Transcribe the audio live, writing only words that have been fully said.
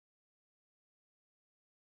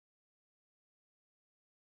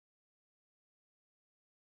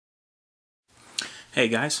Hey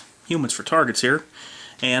guys, Humans for Targets here,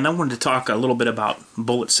 and I wanted to talk a little bit about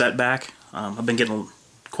bullet setback. I've been getting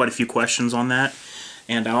quite a few questions on that,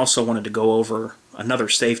 and I also wanted to go over another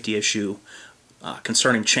safety issue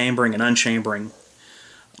concerning chambering and unchambering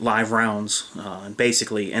live rounds, and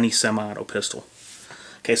basically any semi-auto pistol.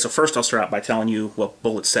 Okay, so first I'll start out by telling you what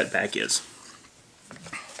bullet setback is.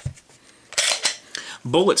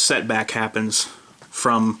 Bullet setback happens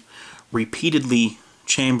from repeatedly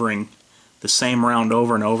chambering the same round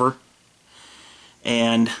over and over,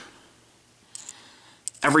 and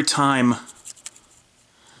every time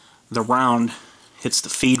the round hits the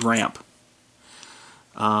feed ramp,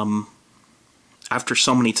 after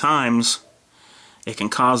so many times, it can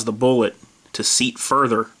cause the bullet to seat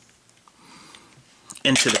further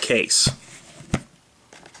into the case.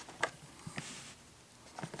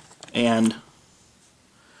 And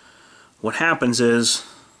what happens is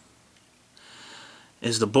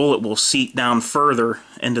the bullet will seat down further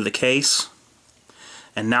into the case,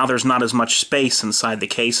 and now there's not as much space inside the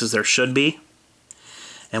case as there should be.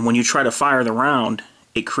 And when you try to fire the round,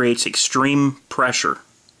 it creates extreme pressure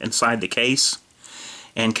inside the case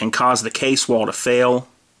and can cause the case wall to fail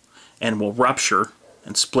and will rupture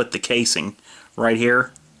and split the casing right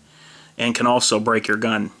here, and can also break your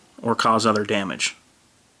gun or cause other damage.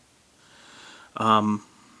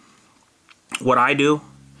 What I do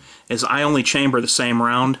is I only chamber the same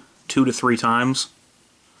round 2 to 3 times,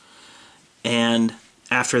 and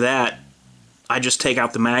after that I just take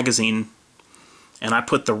out the magazine and I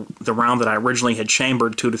put the round that I originally had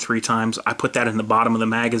chambered 2 to 3 times, I put that in the bottom of the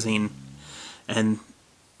magazine, and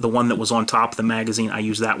the one that was on top of the magazine, I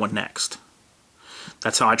use that one next.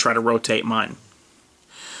 That's how I try to rotate mine.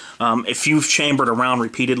 If you've chambered a round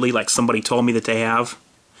repeatedly like somebody told me that they have,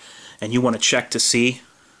 and you want to check to see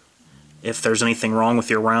if there's anything wrong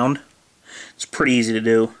with your round, it's pretty easy to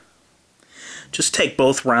do. Just take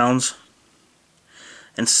both rounds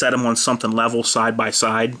and set them on something level side by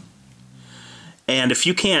side, and if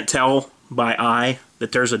you can't tell by eye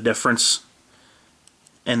that there's a difference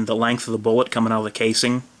in the length of the bullet coming out of the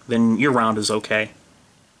casing, then your round is okay.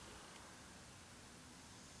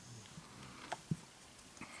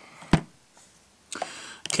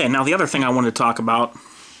 Okay, now the other thing I wanted to talk about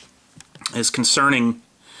is concerning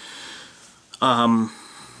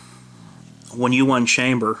when you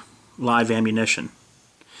unchamber live ammunition.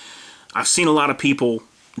 I've seen a lot of people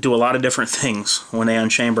do a lot of different things when they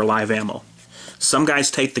unchamber live ammo. Some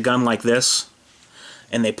guys take the gun like this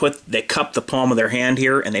and they cup the palm of their hand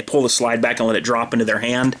here and they pull the slide back and let it drop into their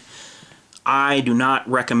hand. I do not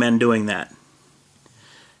recommend doing that.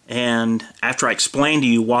 And after I explain to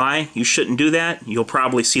you why you shouldn't do that, you'll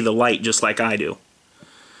probably see the light just like I do.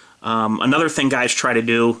 Another thing guys try to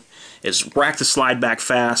do is rack the slide back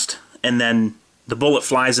fast, and then the bullet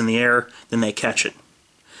flies in the air, then they catch it.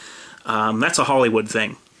 That's a Hollywood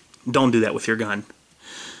thing. Don't do that with your gun.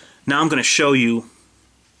 Now I'm going to show you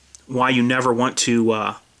why you never want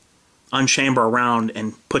to unchamber a round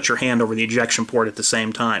and put your hand over the ejection port at the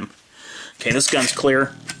same time. Okay, this gun's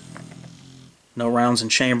clear. No rounds in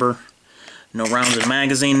chamber. No rounds in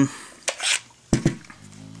magazine. I'm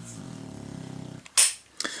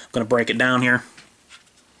going to break it down here.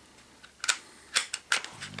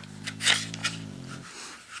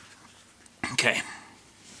 Okay.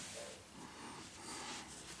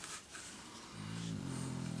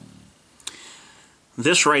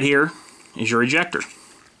 This right here is your ejector.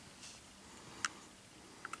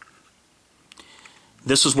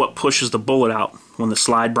 This is what pushes the bullet out when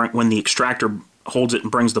the extractor holds it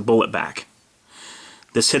and brings the bullet back.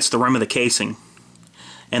 This hits the rim of the casing,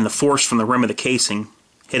 and the force from the rim of the casing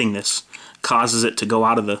hitting this causes it to go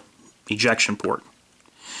out of the ejection port.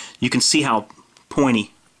 You can see how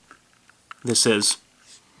pointy this is.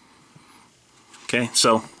 Okay,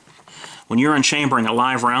 so when you're unchambering a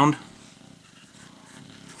live round,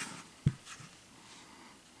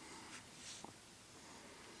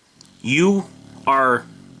 you are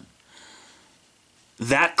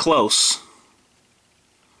that close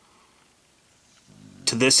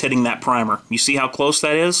to this hitting that primer. You see how close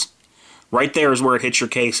that is? Right there is where it hits your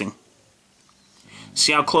casing.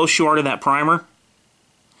 See how close you are to that primer?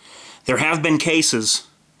 There have been cases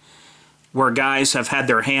where guys have had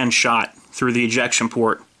their hand shot through the ejection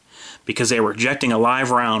port because they were ejecting a live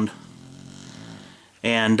round,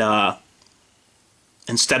 and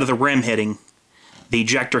instead of the rim hitting, the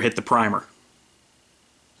ejector hit the primer.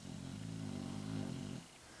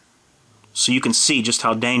 So you can see just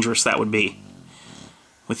how dangerous that would be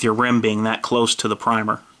with your rim being that close to the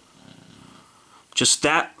primer. Just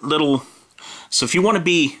that little. So if you want to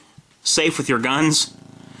be safe with your guns,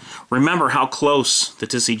 remember how close that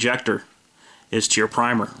this ejector is to your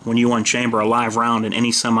primer. When you unchamber a live round in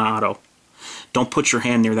any semi-auto, don't put your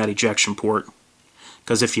hand near that ejection port,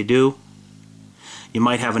 because if you do, you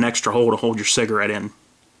might have an extra hole to hold your cigarette in.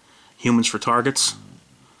 Humans for targets,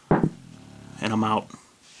 and I'm out.